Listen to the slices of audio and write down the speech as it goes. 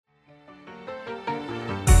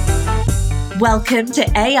Welcome to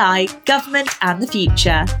AI, Government and the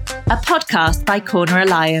Future, a podcast by Corner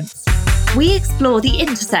Alliance. We explore the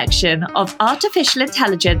intersection of artificial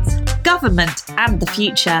intelligence, government and the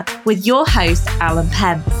future with your host, Alan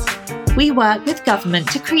Pence. We work with government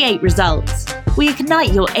to create results. We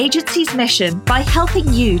ignite your agency's mission by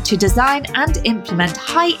helping you to design and implement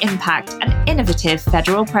high-impact and innovative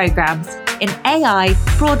federal programs in AI,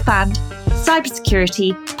 broadband,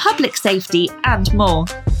 cybersecurity, public safety, and more.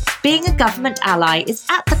 Being a government ally is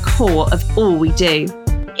at the core of all we do.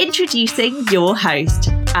 Introducing your host,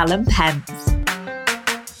 Alan Pence.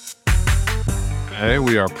 Hey,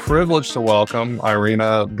 we are privileged to welcome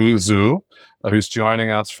Irina Buzu, who's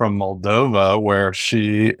joining us from Moldova, where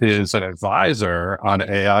she is an advisor on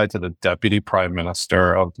AI to the Deputy Prime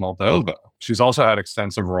Minister of Moldova. She's also had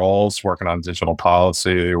extensive roles working on digital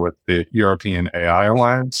policy with the European AI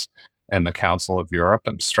Alliance and the Council of Europe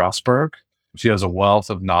in Strasbourg. She has a wealth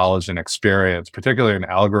of knowledge and experience, particularly in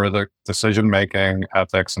algorithmic decision-making,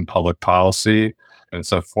 ethics, and public policy. And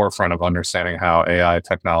it's at the forefront of understanding how AI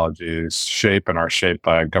technologies shape and are shaped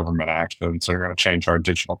by government actions that are going to change our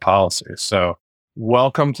digital policy. So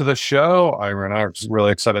welcome to the show, Irina. I'm just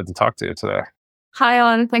really excited to talk to you today. Hi,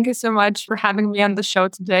 Alan. Thank you so much for having me on the show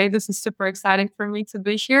today. This is super exciting for me to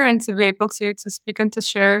be here and to be able to speak and to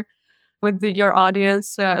share with your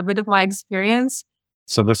audience a bit of my experience.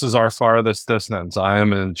 So this is our farthest distance. I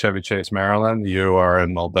am in Chevy Chase, Maryland. You are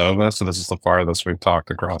in Moldova. So this is the farthest we've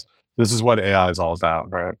talked across. This is what AI is all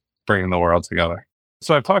about, right? Bringing the world together.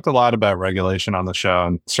 So I've talked a lot about regulation on the show,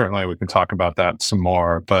 and certainly we can talk about that some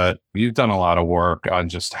more, but you've done a lot of work on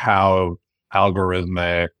just how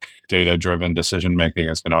algorithmic, data-driven decision-making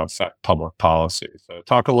is going to affect public policy. So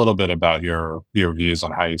talk a little bit about your views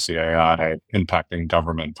on how you see AI impacting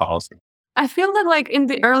government policy. I feel that in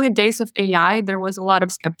the early days of AI, there was a lot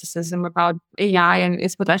of skepticism about AI and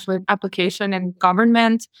its potential application in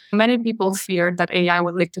government. Many people feared that AI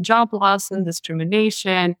would lead to job loss and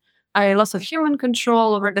discrimination, a loss of human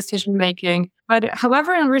control over decision-making. But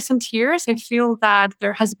however, in recent years, I feel that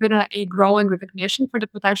there has been a growing recognition for the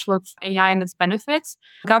potential of AI and its benefits.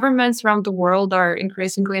 Governments around the world are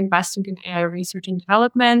increasingly investing in AI research and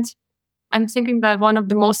development. I'm thinking that one of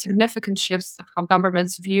the most significant shifts of how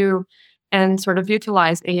governments view and sort of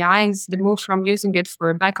utilize AI is the move from using it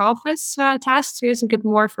for back office tasks to using it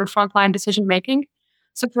more for frontline decision-making.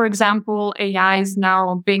 So, for example, AI is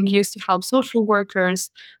now being used to help social workers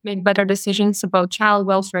make better decisions about child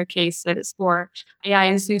welfare cases, or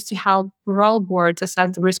AI is used to help parole boards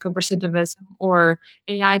assess the risk of recidivism, or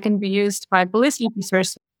AI can be used by police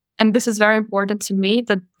officers. And this is very important to me,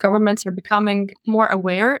 that governments are becoming more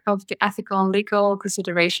aware of the ethical and legal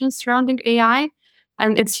considerations surrounding AI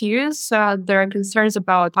and its use. There are concerns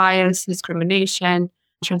about bias, discrimination,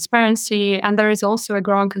 transparency, and there is also a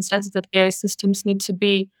growing consensus that AI systems need to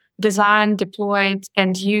be designed, deployed,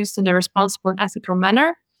 and used in a responsible and ethical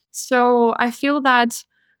manner. So I feel that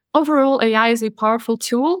overall AI is a powerful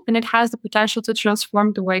tool, and it has the potential to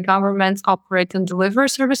transform the way governments operate and deliver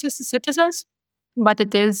services to citizens. But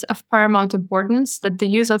it is of paramount importance that the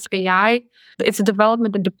use of AI, its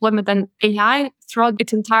development and deployment, and AI throughout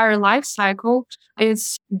its entire life cycle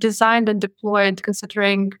is designed and deployed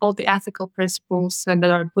considering all the ethical principles that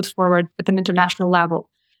are put forward at an international level.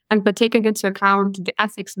 And by taking into account the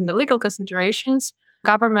ethics and the legal considerations,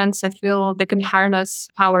 governments, I feel, they can harness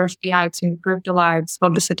the power of AI to improve the lives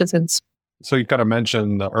of the citizens. So you kind of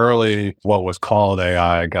mentioned the early, what was called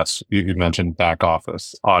AI, I guess you mentioned back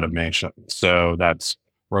office automation. So that's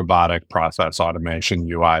robotic process automation,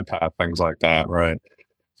 UiPath, things like that, right?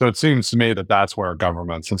 So it seems to me that that's where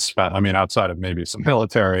governments have spent, outside of maybe some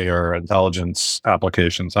military or intelligence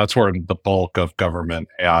applications, that's where the bulk of government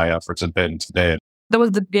AI efforts have been today. That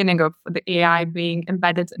was the beginning of the AI being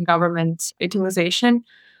embedded in government utilization.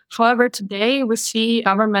 However, today we see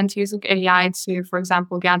government using AI to, for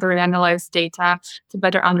example, gather and analyze data to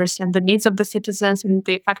better understand the needs of the citizens and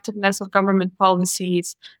the effectiveness of government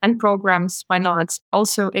policies and programs. Why not?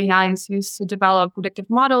 Also, AI is used to develop predictive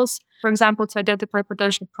models, for example, to identify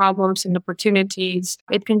potential problems and opportunities.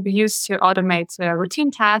 It can be used to automate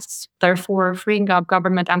routine tasks, therefore freeing up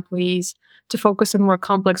government employees to focus on more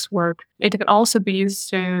complex work. It can also be used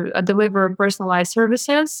to deliver personalized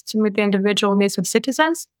services to meet the individual needs of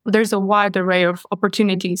citizens. There's a wide array of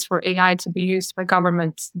opportunities for AI to be used by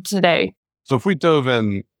governments today. So if we dove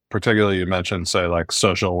in, particularly you mentioned, say, like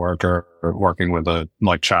social worker or working with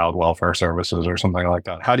child welfare services or something like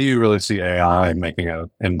that. How do you really see AI making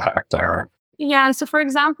an impact there? Yeah, so for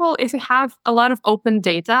example, if you have a lot of open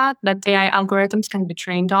data that AI algorithms can be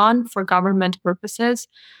trained on for government purposes,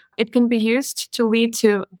 it can be used to lead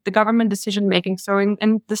to the government decision making. So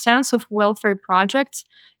in the sense of welfare projects,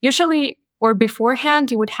 usually or beforehand,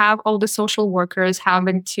 you would have all the social workers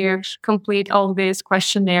having to complete all these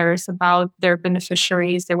questionnaires about their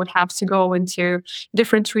beneficiaries. They would have to go into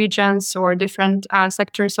different regions or different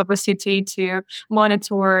sectors of a city to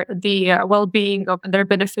monitor the well-being of their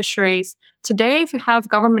beneficiaries. Today, if you have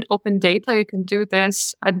government open data, you can do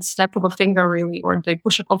this at the snap of a finger, really, or the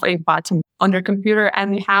push of a button on your computer,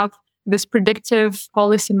 and you have this predictive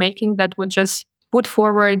policy making that would just put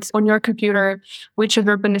forward on your computer which of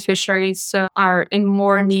your beneficiaries are in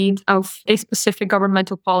more need of a specific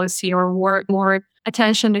governmental policy, or more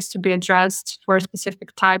attention is to be addressed for a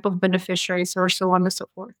specific type of beneficiaries, or so on and so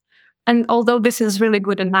forth. And although this is really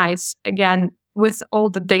good and nice, again, with all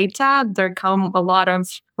the data, there come a lot of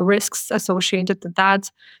risks associated with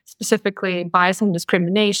that, specifically bias and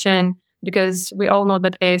discrimination, because we all know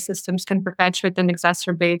that AI systems can perpetuate and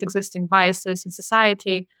exacerbate existing biases in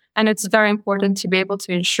society. And it's very important to be able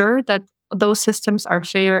to ensure that those systems are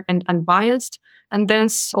fair and unbiased. And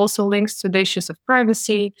this also links to the issues of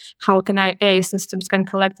privacy. How can AI systems can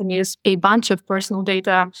collect and use a bunch of personal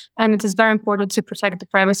data? And it is very important to protect the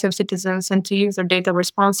privacy of citizens and to use their data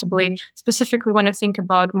responsibly, specifically when I think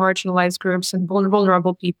about marginalized groups and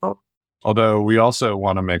vulnerable people. Although we also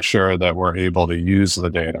want to make sure that we're able to use the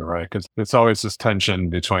data, right? Because it's always this tension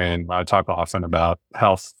between, I talk often about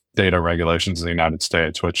health data regulations in the United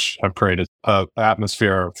States, which have created an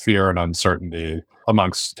atmosphere of fear and uncertainty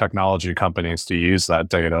amongst technology companies to use that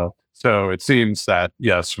data. So it seems that,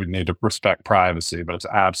 yes, we need to respect privacy, but it's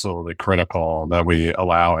absolutely critical that we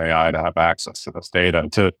allow AI to have access to this data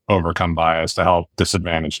to overcome bias, to help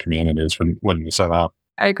disadvantaged communities. Wouldn't you say that?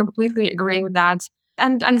 I completely agree with that.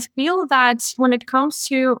 And I feel that when it comes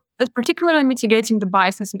to particularly mitigating the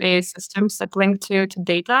biases in AI systems that link to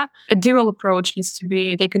data, a dual approach needs to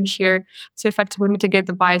be taken here to effectively mitigate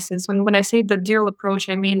the biases. When I say the dual approach,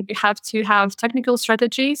 I mean you have to have technical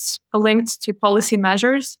strategies linked to policy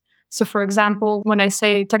measures. So, for example, when I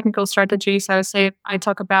say technical strategies, I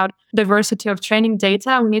talk about diversity of training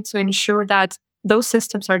data. We need to ensure that those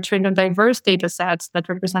systems are trained on diverse data sets that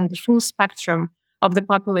represent the full spectrum of the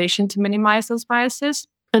population to minimize those biases.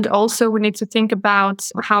 And also we need to think about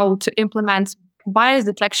how to implement bias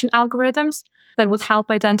detection algorithms that would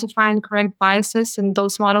help identify and correct biases in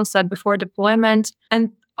those models that before deployment.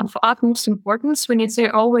 And of utmost importance, we need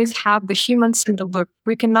to always have the humans in the loop.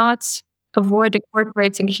 We cannot avoid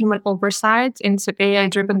incorporating human oversight into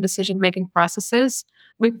AI-driven decision-making processes.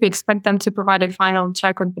 We expect them to provide a final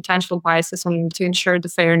check on potential biases and to ensure the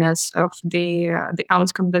fairness of the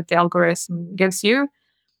outcome that the algorithm gives you.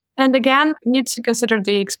 And again, we need to consider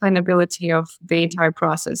the explainability of the entire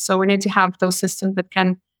process. So we need to have those systems that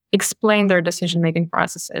can explain their decision-making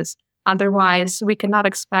processes. Otherwise, we cannot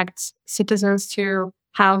expect citizens to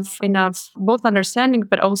have enough both understanding,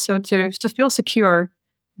 but also to feel secure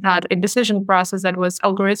that a decision process that was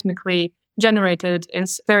algorithmically generated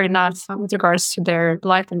is fair enough with regards to their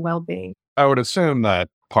life and well-being. I would assume that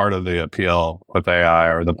part of the appeal with AI,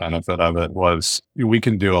 or the benefit of it, was we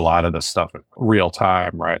can do a lot of this stuff in real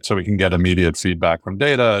time, right? So we can get immediate feedback from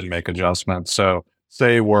data and make adjustments. So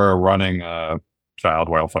say we're running a child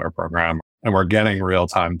welfare program and we're getting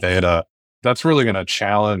real-time data. That's really going to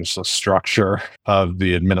challenge the structure of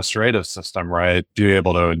the administrative system, right? Be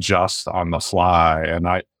able to adjust on the fly. And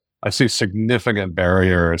I see significant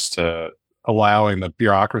barriers to allowing the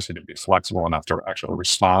bureaucracy to be flexible enough to actually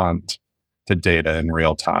respond to data in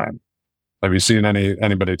real time. Have you seen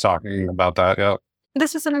anybody talking about that yet?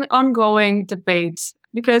 This is an ongoing debate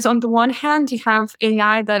because on the one hand, you have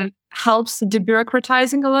AI that helps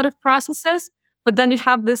debureaucratizing a lot of processes, but then you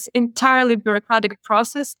have this entirely bureaucratic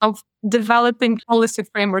process of developing policy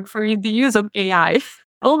framework for the use of AI.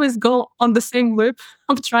 Always go on the same loop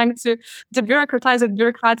of trying to debureaucratize a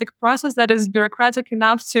bureaucratic process that is bureaucratic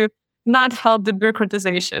enough to not help the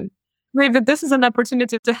bureaucratization. Maybe this is an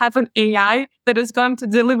opportunity to have an AI that is going to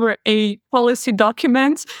deliver a policy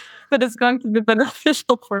document that is going to be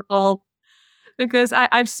beneficial for all. Because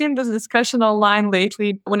I've seen this discussion online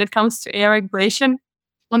lately when it comes to AI regulation.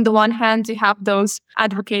 On the one hand, you have those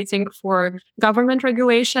advocating for government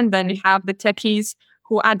regulation, then you have the techies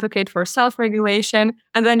who advocate for self-regulation,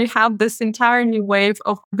 and then you have this entire new wave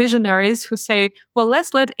of visionaries who say, well,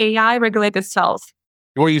 let's let AI regulate itself.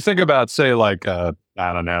 Well, you think about, say, like, I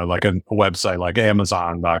don't know, like a website like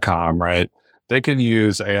Amazon.com, right? They can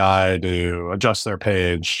use AI to adjust their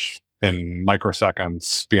page in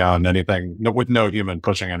microseconds beyond anything, with no human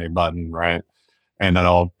pushing any button, right? And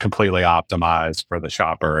it'll completely optimize for the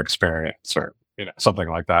shopper experience, or something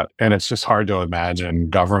like that. And it's just hard to imagine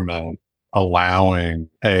government allowing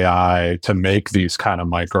AI to make these kind of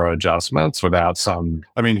micro adjustments without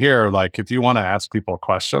here, like if you want to ask people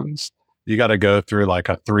questions, you got to go through like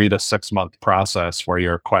a 3 to 6 month process where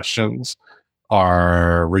your questions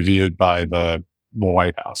are reviewed by the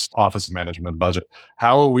White House, Office of Management and Budget.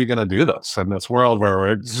 How are we going to do this in this world where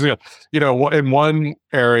we're, in one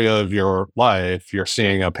area of your life, you're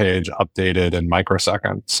seeing a page updated in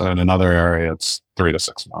microseconds, and in another area, it's 3 to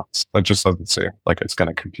 6 months. That just doesn't seem like it's going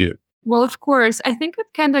to compute. Well, of course, I think it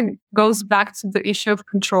kind of goes back to the issue of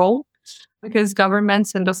control, because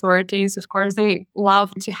governments and authorities, of course, they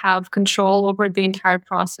love to have control over the entire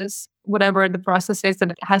process, whatever the process is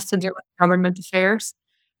that it has to do with government affairs.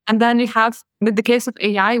 And then you have, in the case of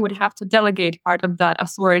AI, you would have to delegate part of that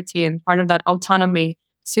authority and part of that autonomy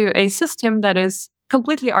to a system that is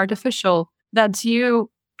completely artificial, that you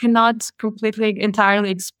cannot completely entirely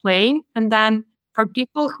explain. And then for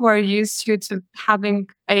people who are used to having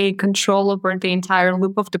a control over the entire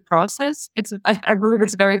loop of the process, I believe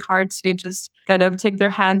it's very hard to just kind of take their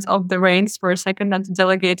hands off the reins for a second and to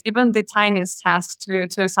delegate even the tiniest task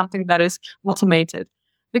to something that is automated.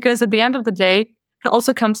 Because at the end of the day, it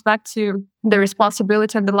also comes back to the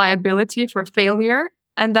responsibility and the liability for failure.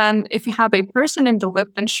 And then if you have a person in the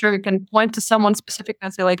loop, then sure, you can point to someone specific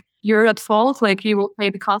and say, like, you're at fault, like you will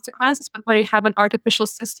pay the consequences. But when you have an artificial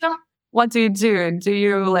system, what do? Do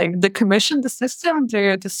you like decommission the system? Do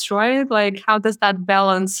you destroy it? Like, how does that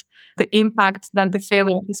balance the impact that the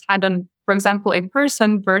failure has had on, for example, a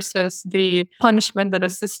person versus the punishment that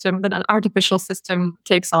an artificial system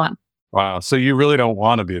takes on? Wow. So you really don't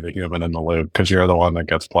want to be the human in the loop because you're the one that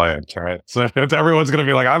gets blamed, right? So everyone's going to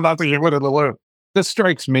be like, I'm not the human in the loop. This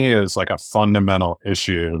strikes me as like a fundamental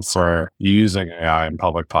issue for using AI in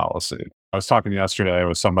public policy. I was talking yesterday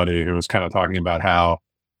with somebody who was kind of talking about how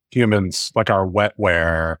humans, like our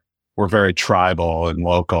wetware, we're very tribal and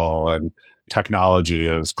local, and technology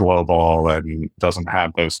is global and doesn't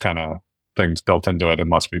have those kind of things built into it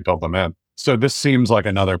unless we build them in. So this seems like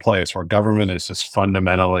another place where government is just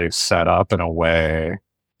fundamentally set up in a way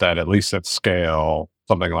that, at least at scale,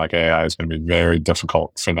 something like AI is going to be very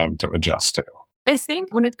difficult for them to adjust to. I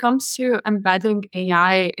think when it comes to embedding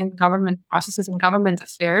AI in government processes and government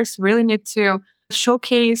affairs, really need to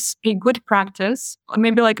showcase a good practice, or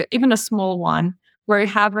maybe like even a small one, where you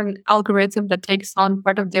have an algorithm that takes on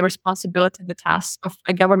part of the responsibility and the task of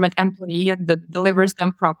a government employee and that delivers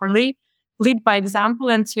them properly. Lead by example,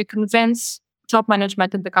 and to convince top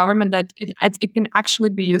management in the government that it can actually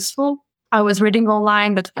be useful. I was reading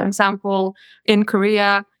online that, for example, in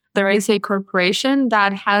Korea, there is a corporation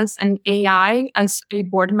that has an AI as a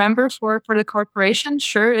board member for the corporation.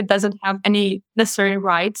 Sure, it doesn't have any necessary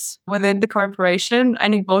rights within the corporation,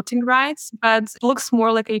 any voting rights, but it looks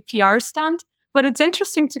more like a PR stunt. But it's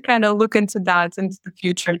interesting to kind of look into that into the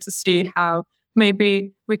future to see how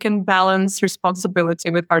maybe we can balance responsibility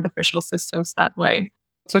with artificial systems that way.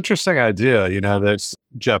 It's an interesting idea. There's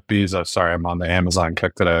Jeff Bezos. Sorry, I'm on the Amazon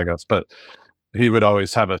kick today, I guess. But he would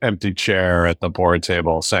always have an empty chair at the board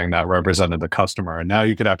table saying that represented the customer. And now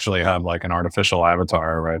you could actually have like an artificial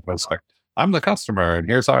avatar, right? But it's like, I'm the customer and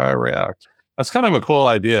here's how I react. That's kind of a cool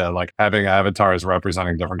idea, like having avatars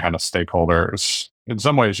representing different kind of stakeholders. In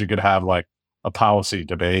some ways, you could have like a policy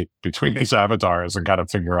debate between these avatars and kind of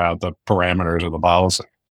figure out the parameters of the policy.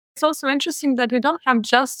 It's also interesting that we don't have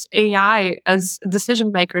just AI as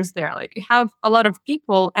decision makers there. Like, you have a lot of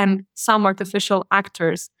people and some artificial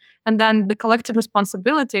actors. And then the collective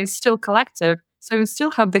responsibility is still collective. So you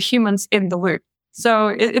still have the humans in the loop. So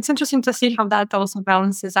it's interesting to see how that also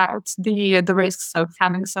balances out the risks of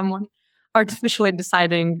having someone artificially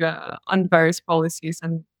deciding on various policies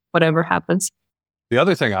and whatever happens. The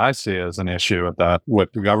other thing I see as an issue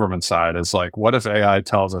with the government side is like, what if AI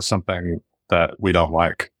tells us something that we don't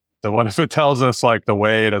like? So what if it tells us like the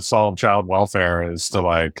way to solve child welfare is to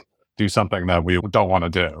like do something that we don't want to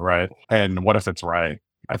do, right? And what if it's right?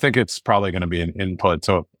 I think it's probably going to be an input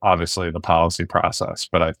to obviously the policy process,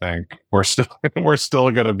 but I think we're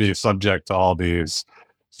still going to be subject to all these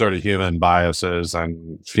sort of human biases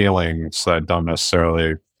and feelings that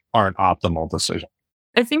aren't optimal decisions.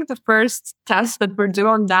 I think the first test that we're doing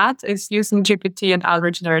on that is using GPT and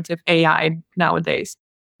other generative AI nowadays.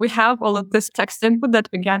 We have all of this text input that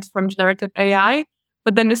we get from generative AI,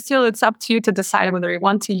 but then it's up to you to decide whether you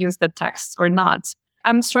want to use the text or not.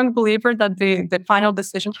 I'm a strong believer that the final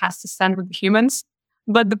decision has to stand with humans,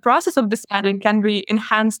 but the process of deciding can be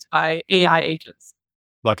enhanced by AI agents.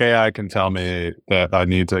 Like AI can tell me that I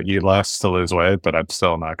need to eat less to lose weight, but I'm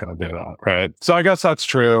still not going to do that, right? So I guess that's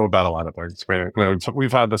true about a lot of things.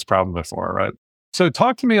 We've had this problem before, right? So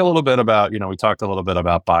talk to me a little bit about, we talked a little bit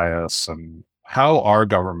about bias and How are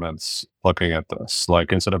governments looking at this?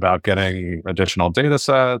 Like, is it about getting additional data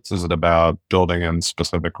sets? Is it about building in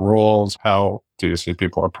specific rules? How do you see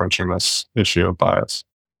people approaching this issue of bias?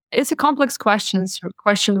 It's a complex question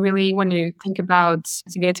really when you think about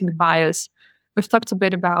mitigating bias. We've talked a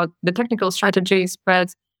bit about the technical strategies,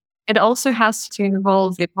 but it also has to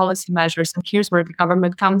involve the policy measures. And here's where the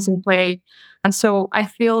government comes in play. And so I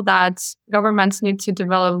feel that governments need to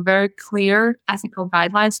develop very clear ethical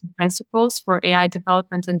guidelines and principles for AI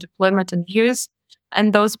development and deployment and use.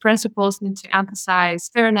 And those principles need to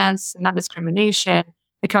emphasize fairness, non-discrimination,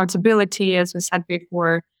 accountability, as we said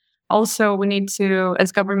before. Also,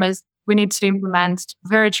 as governments, we need to implement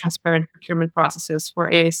very transparent procurement processes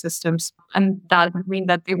for AI systems. And that would mean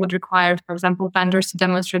that they would require, for example, vendors to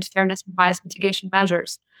demonstrate fairness and bias mitigation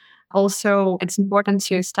measures. Also, it's important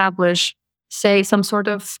to establish, say, some sort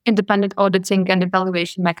of independent auditing and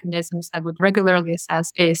evaluation mechanisms that would regularly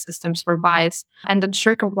assess AI systems for bias and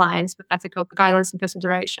ensure compliance with ethical guidelines and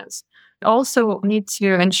considerations. We also need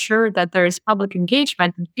to ensure that there is public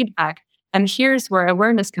engagement and feedback. And here's where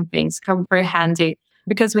awareness campaigns come very handy,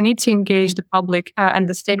 because we need to engage the public and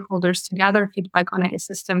the stakeholders to gather feedback on AI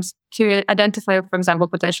systems to identify, for example,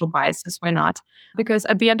 potential biases. Why not? Because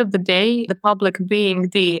at the end of the day, the public being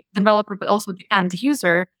the developer, but also the end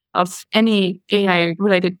user of any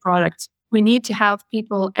AI-related product, we need to have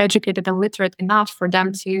people educated and literate enough for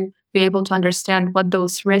them to be able to understand what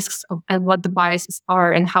those risks and what the biases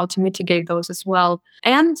are and how to mitigate those as well.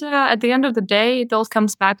 And at the end of the day, it all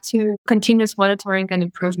comes back to continuous monitoring and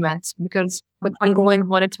improvement, because with ongoing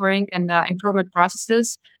monitoring and improvement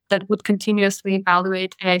processes that would continuously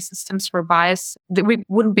evaluate AI systems for bias, that we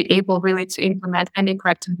wouldn't be able really to implement any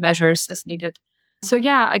corrective measures as needed. So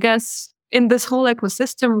yeah, I guess in this whole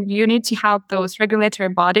ecosystem, you need to have those regulatory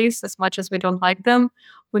bodies, as much as we don't like them.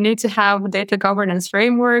 We need to have data governance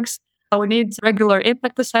frameworks. We need regular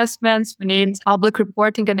impact assessments. We need public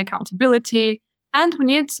reporting and accountability. And we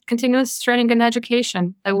need continuous training and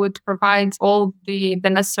education that would provide all the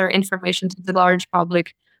necessary information to the large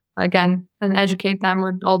public, again, and educate them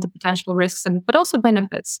with all the potential risks but also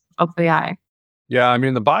benefits of AI. Yeah, I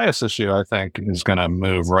mean, the bias issue, I think, is going to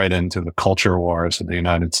move right into the culture wars of the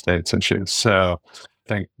United States issues. So I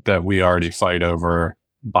think that we already fight over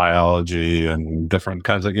biology and different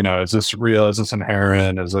kinds of, is this real? Is this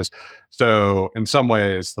inherent? Is this? So in some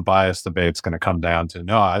ways, the bias debate's going to come down to,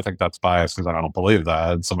 no, I think that's bias because I don't believe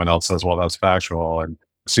that. And someone else says, well, that's factual. And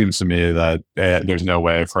it seems to me that there's no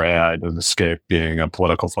way for AI to escape being a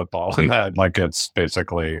political football and that like it's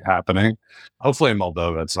basically happening. Hopefully in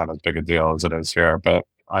Moldova, it's not as big a deal as it is here, but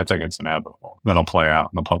I think it's inevitable. That'll play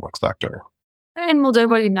out in the public sector. In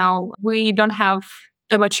Moldova, we don't have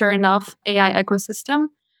a mature enough AI ecosystem.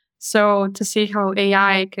 So to see how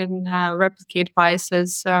AI can replicate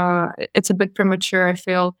biases, it's a bit premature, I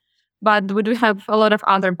feel. But we do have a lot of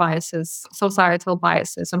other biases, societal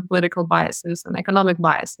biases and political biases and economic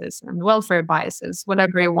biases and welfare biases,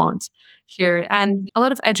 whatever you want here. And a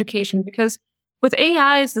lot of education, because with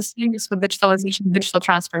AI, it's the same as with digitalization, digital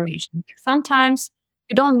transformation. Sometimes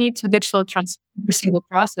you don't need to digital transform every single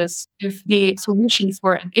process if the solution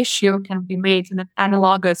for an issue can be made in an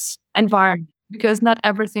analogous environment. Because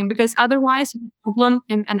otherwise, the problem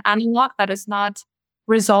in an analog that is not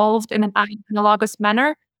resolved in an analogous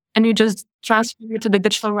manner, and you just transfer it to the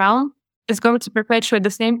digital realm, is going to perpetuate the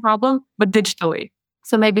same problem, but digitally.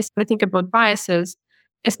 So maybe when I think about biases,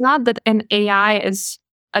 it's not that an AI is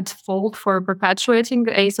at fault for perpetuating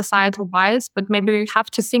a societal bias, but maybe you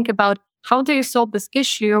have to think about how do you solve this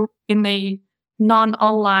issue in a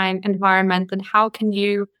non-online environment, and how can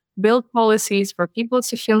you build policies for people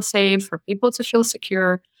to feel safe, for people to feel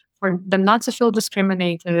secure, for them not to feel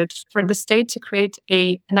discriminated, for the state to create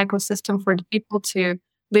an ecosystem for the people to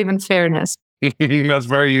live in fairness. That's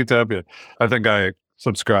very utopian. I think I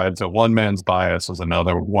subscribe to one man's bias is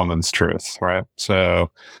another woman's truth, right?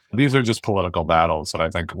 So these are just political battles that I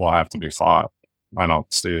think will have to be fought. I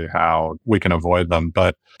don't see how we can avoid them.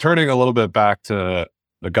 But turning a little bit back to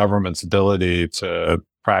the government's ability to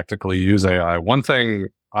practically use AI, one thing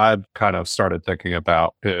I've kind of started thinking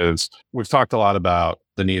about is we've talked a lot about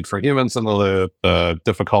the need for humans in the loop, the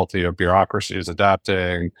difficulty of bureaucracies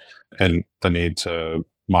adapting, and the need to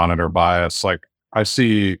monitor bias. Like I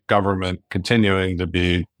see government continuing to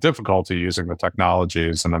be difficulty using the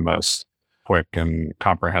technologies in the most quick and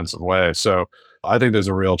comprehensive way. So I think there's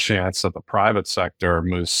a real chance that the private sector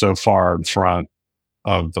moves so far in front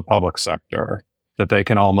of the public sector that they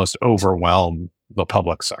can almost overwhelm the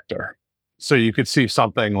public sector. So you could see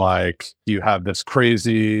something like you have this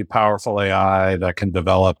crazy, powerful AI that can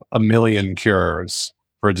develop 1 million cures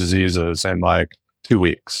for diseases. And like 2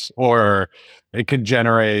 weeks, or it can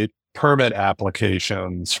generate permit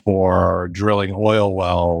applications for drilling oil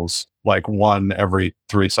wells like one every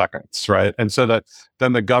 3 seconds, right? And so that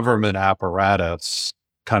then the government apparatus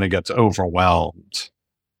kind of gets overwhelmed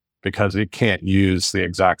because it can't use the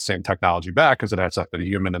exact same technology back because it has to have the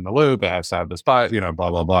human in the loop, it has to have this, blah,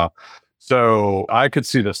 blah, blah. So I could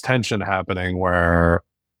see this tension happening where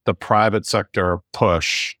the private sector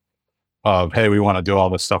push of, hey, we want to do all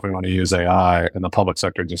this stuff, we want to use AI, and the public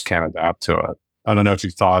sector just can't adapt to it. I don't know if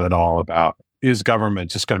you thought at all about, is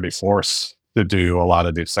government just going to be forced to do a lot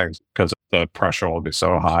of these things because the pressure will be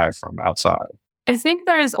so high from outside? I think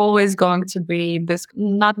there is always going to be this,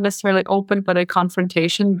 not necessarily open, but a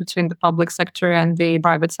confrontation between the public sector and the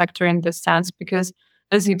private sector in this sense, because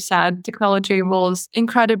as you've said, technology evolves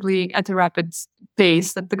incredibly at a rapid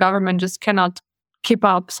pace that the government just cannot keep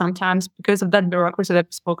up sometimes because of that bureaucracy that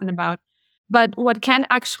we've spoken about. But what can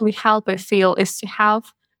actually help, I feel, is to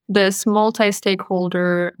have this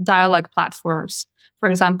multi-stakeholder dialogue platforms. For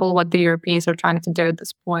example, what the Europeans are trying to do at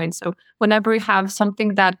this point. So whenever we have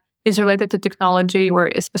something that is related to technology or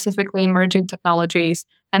is specifically emerging technologies,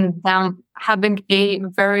 and them having a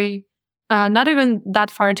very, not even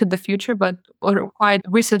that far into the future, but or quite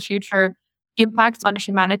recent future impacts on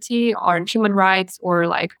humanity or human rights or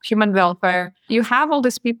like human welfare, you have all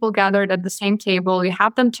these people gathered at the same table, you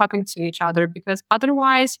have them talking to each other, because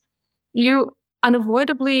otherwise you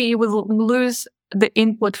will lose the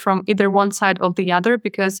input from either one side or the other,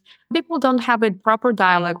 because people don't have a proper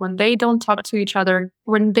dialogue when they don't talk to each other,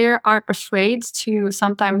 when they are afraid to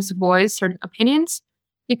sometimes voice certain opinions.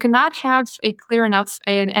 You cannot have a clear enough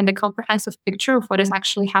and a comprehensive picture of what is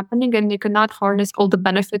actually happening, and you cannot harness all the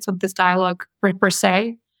benefits of this dialogue per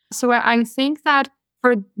se. So I think that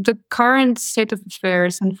for the current state of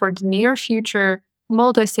affairs and for the near future,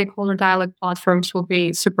 multi-stakeholder dialogue platforms will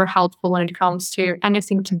be super helpful when it comes to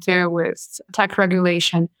anything to do with tech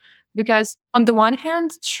regulation. Because on the one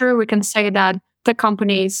hand, sure, we can say that the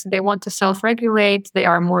companies, they want to self-regulate, they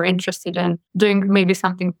are more interested in doing maybe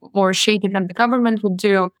something more shady than the government would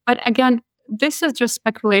do. But again, this is just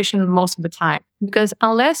speculation most of the time. Because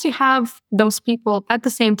unless you have those people at the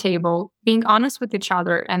same table, being honest with each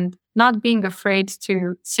other and not being afraid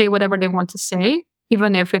to say whatever they want to say,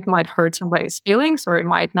 even if it might hurt somebody's feelings or it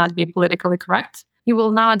might not be politically correct, you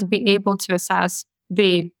will not be able to assess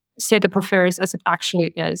the state of affairs as it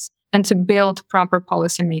actually is and to build proper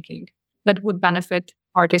policy making that would benefit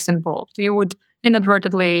parties involved. You would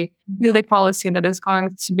inadvertently build a policy that is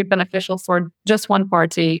going to be beneficial for just one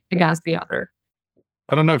party against the other.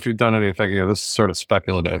 I don't know if you've done anything, this is sort of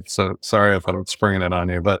speculative, so sorry if I'm springing it on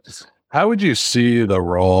you, but how would you see the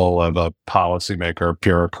role of a policymaker,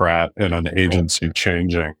 bureaucrat in an agency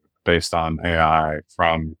changing based on AI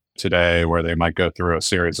from today, where they might go through a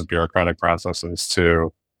series of bureaucratic processes,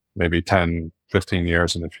 to maybe 10, 15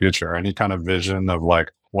 years in the future? Any kind of vision of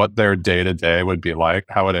like what their day-to-day would be like?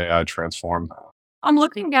 How would AI transform that? I'm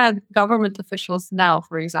looking at government officials now,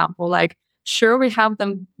 for example, like, sure, we have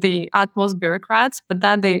them, the utmost bureaucrats, but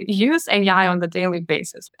then they use AI on the daily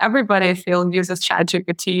basis. Everybody, I feel, uses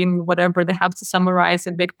ChatGPT in whatever they have to summarize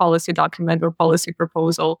a big policy document or policy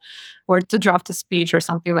proposal, or to draft a speech or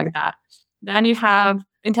something like that. Then you have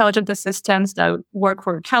intelligent assistants that work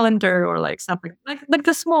for a calendar or like something like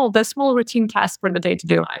the small routine tasks for the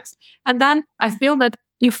day-to-day lives. And then I feel that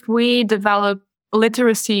if we develop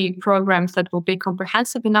literacy programs that will be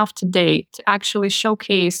comprehensive enough today to actually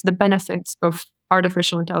showcase the benefits of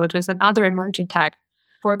artificial intelligence and other emerging tech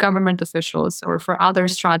for government officials or for other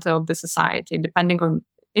strata of the society, depending on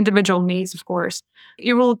individual needs, of course,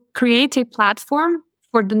 it will create a platform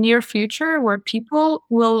for the near future where people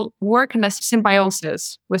will work in a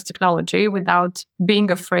symbiosis with technology without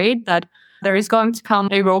being afraid that there is going to come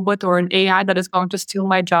a robot or an AI that is going to steal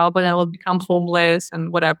my job and I will become homeless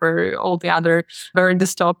and whatever, all the other very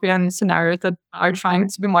dystopian scenarios that are trying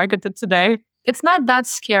to be marketed today. It's not that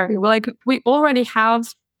scary. We already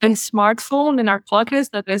have a smartphone in our pockets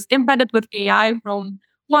that is embedded with AI from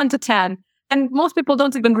 1 to 10. And most people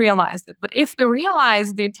don't even realize it. But if we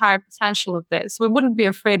realize the entire potential of this, we wouldn't be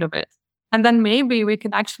afraid of it. And then maybe we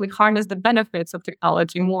can actually harness the benefits of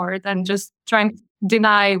technology more than just trying to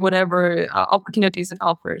deny whatever opportunities it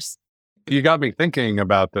offers. You got me thinking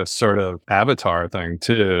about this sort of avatar thing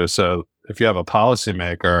too. So if you have a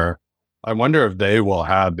policymaker, I wonder if they will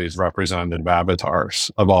have these representative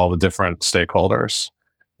avatars of all the different stakeholders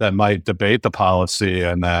that might debate the policy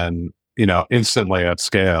and then, instantly at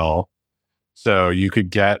scale. So you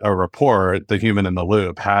could get a report, the human in the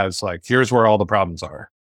loop has like, here's where all the problems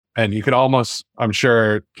are. And you could almost, I'm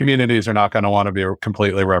sure communities are not going to want to be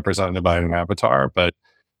completely represented by an avatar, but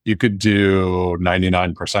you could do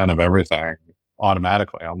 99% of everything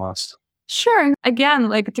automatically almost. Sure. Again,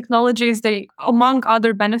 like technologies, they, among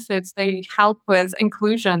other benefits, they help with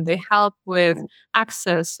inclusion. They help with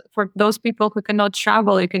access for those people who cannot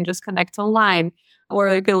travel. You can just connect online,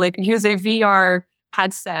 or you can like use a VR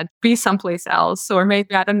headset, be someplace else, or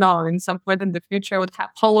maybe, I don't know, in some point in the future would have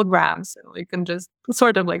holograms. So you can just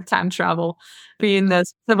sort of like time travel, be in the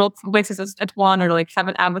several places at one, or like have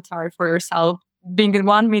an avatar for yourself being in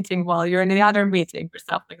one meeting while you're in the other meeting or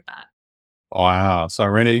stuff like that. Wow. So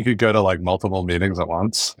Irina, you could go to like multiple meetings at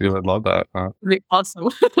once. You would love that. Huh? Really awesome.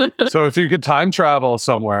 So if you could time travel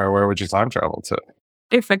somewhere, where would you time travel to?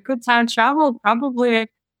 If I could time travel, probably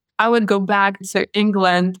I would go back to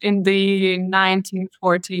England in the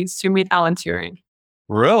 1940s to meet Alan Turing.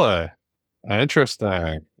 Really?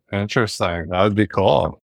 Interesting. That would be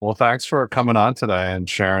cool. Well, thanks for coming on today and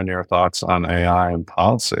sharing your thoughts on AI and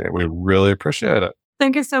policy. We really appreciate it.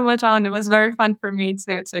 Thank you so much, Alan. It was very fun for me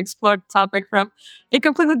to explore the topic from a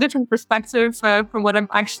completely different perspective from what I'm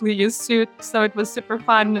actually used to. So it was super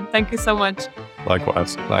fun. And thank you so much.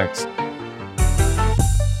 Likewise. Thanks.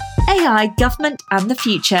 AI, Government and the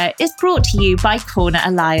Future is brought to you by Corner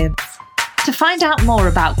Alliance. To find out more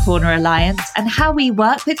about Corner Alliance and how we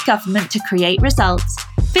work with government to create results,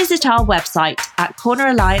 visit our website at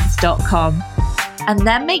corneralliance.com. And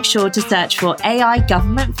then make sure to search for AI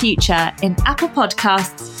Government Future in Apple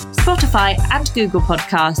Podcasts, Spotify and Google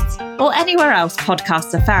Podcasts, or anywhere else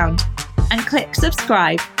podcasts are found. And click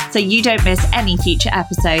subscribe so you don't miss any future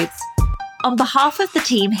episodes. On behalf of the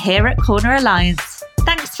team here at Corner Alliance,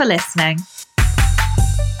 thanks for listening.